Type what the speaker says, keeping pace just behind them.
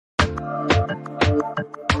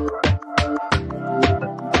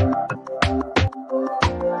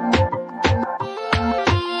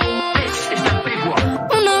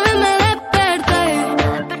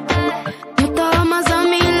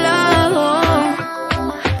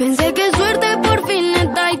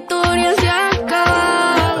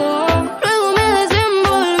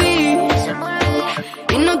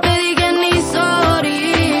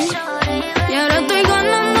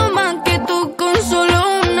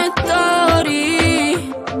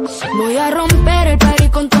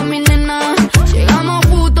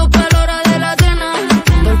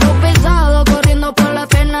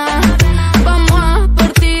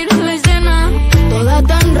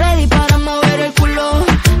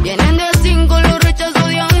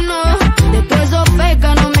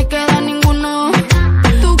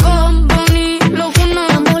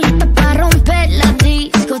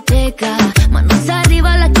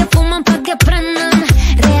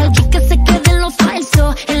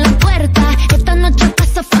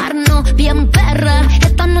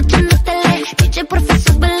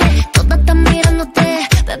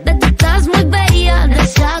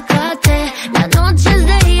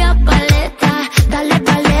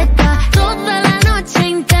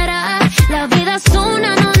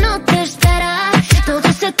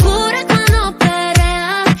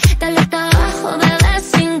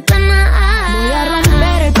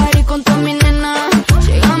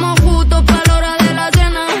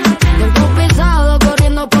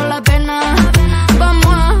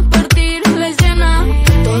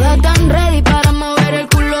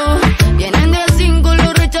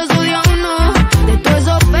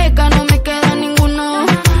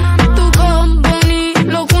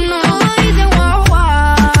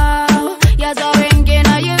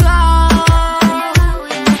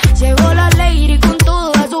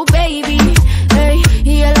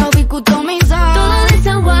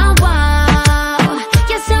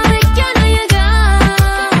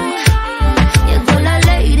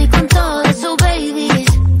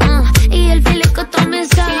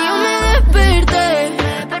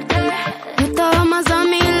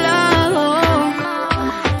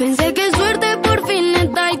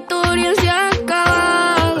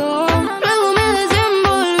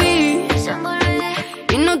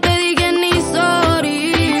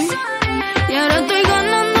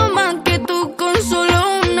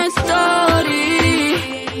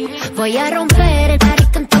Voy a romper el party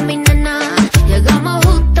con mi nena. Llegamos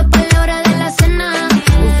justo pa' la hora de la cena.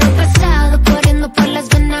 Un flow pesado corriendo por las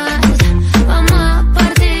venas. Vamos a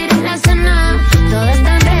partir en la cena. Todos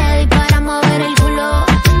están ready para mover el culo.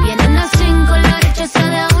 Vienen a 5, la rechaza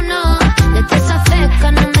de a 1. De que esa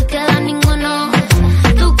feca no me queda ninguno.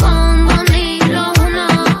 Tú con Bonnie, lo uno.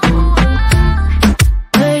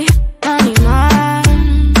 Hey, animal.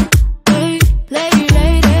 Hey, lady,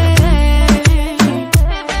 lady.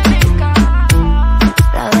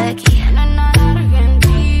 La Becky,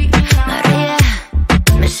 María,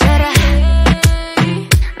 Becerra.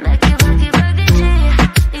 Becky, Becky, Becky, yeah.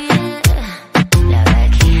 La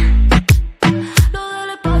Becky. Lo del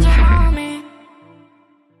espacio, mami.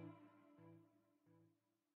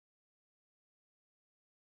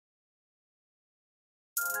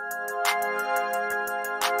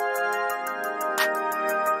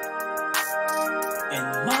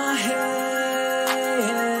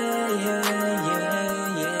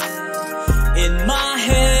 In my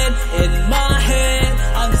head, in my head,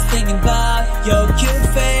 I'm just thinking about your cute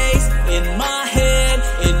face. In my head,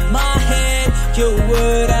 you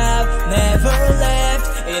would have never left.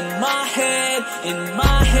 In my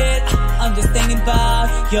head, I'm just thinking about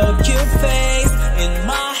your cute face. In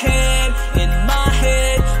my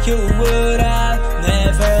head, you would have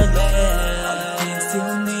never left. All the things you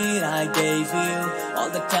need, I gave you. All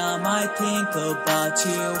the time I think about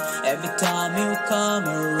you. Every time you come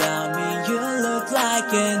around me, you look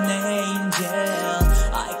like an angel.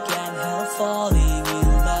 I can't help falling in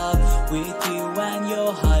love with you and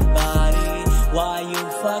your hot body. Why you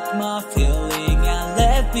fuck my feeling and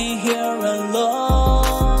left me here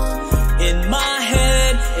alone? In my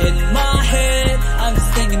head, I'm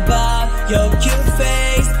just thinking about your cute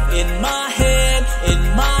face. In my head,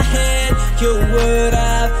 you would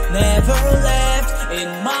have never left. In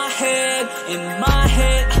my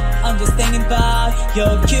head, I'm just thinking about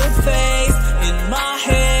your cute face. In my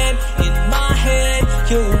head,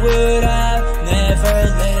 you would have never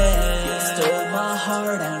left. You stole my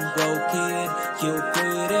heart and broke it. You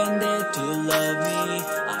couldn't dare to love me.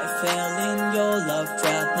 I fell in your love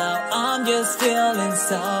trap. Now I'm just feeling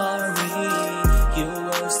sorry. You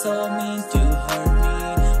were so mean to hurt me,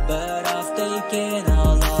 but I've taken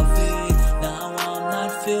all of it. Now I'm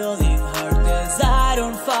not feeling hurt 'cause I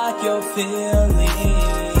don't fight. what you're feeling.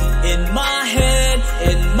 In my head,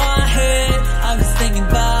 I'm just thinking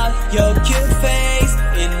about your cute face.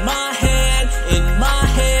 In my head,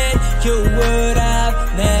 you would have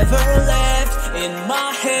never left. In my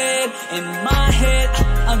head,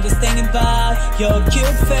 I'm just thinking about your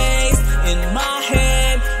cute face. In my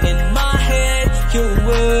head, you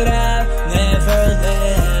would have never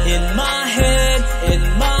left. In my head,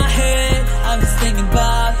 I'm just thinking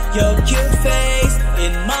about your cute face.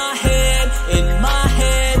 In my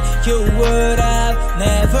head, you would have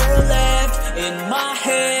never left. In my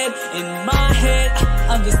head,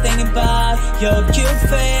 I'm just thinking about your cute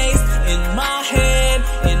face. In my head,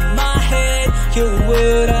 you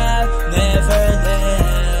would have never left.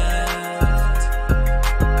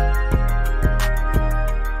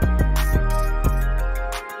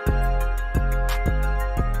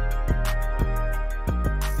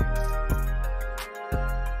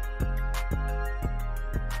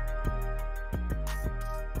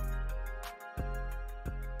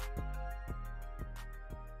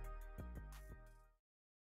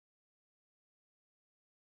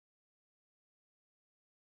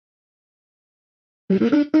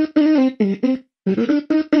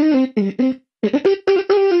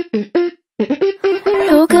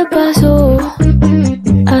 Lo que pasó,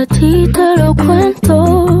 a ti te lo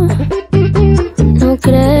cuento. No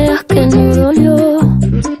creas que no dolió,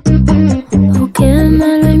 o que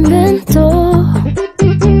me lo inventó.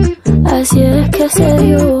 Así es que se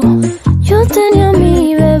dio. Yo tenía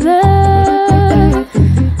mi bebé,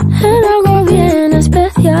 era algo bien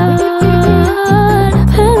especial,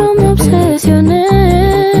 pero me obsesioné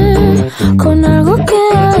con algo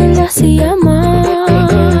que a él le hacía mal.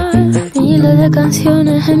 Miles de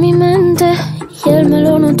canciones en mi mente y él me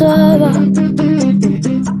lo notaba.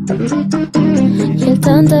 Y él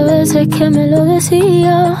tantas veces que me lo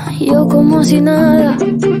decía, yo como si nada.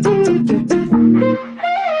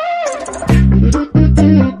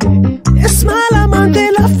 Es mal amante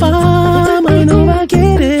la fama y no va a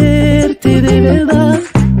quererte de verdad.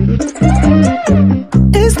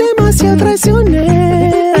 Es demasiado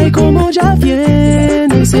traicionera y como ya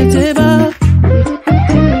viene se te va.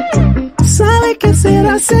 Sabe que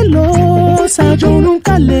será celosa, yo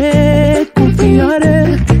nunca le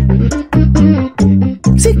confiaré.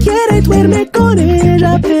 Si quiere duerme con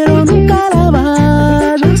ella, pero nunca la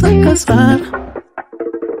vayas a casar.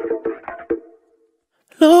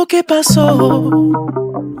 Lo que pasó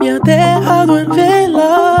me ha dejado en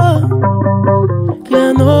vela.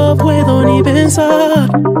 Ya no puedo ni pensar.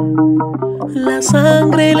 La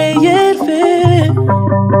sangre le hierve.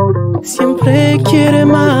 Siempre quiere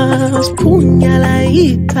más.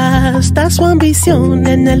 Puñaladita. Está su ambición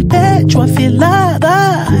en el pecho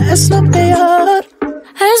afilada. Es lo peor.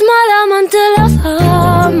 Es mala amante la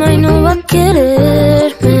fama y no va a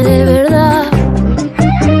quererme de verdad.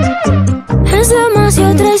 Es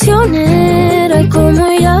demasiado traicionera y como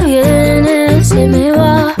ella viene se me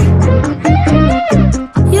va.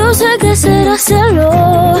 Yo sé que será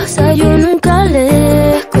celosa, yo nunca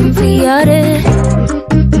le confiaré.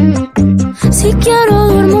 Si quiero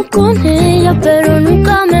duermo con ella, pero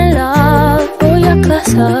nunca me la voy a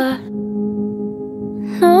casar.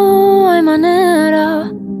 No hay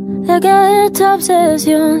manera de que esta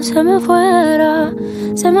obsesión se me fuera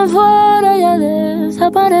y ya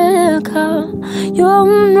desaparezca. Yo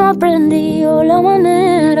aún no aprendí la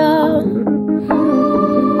manera.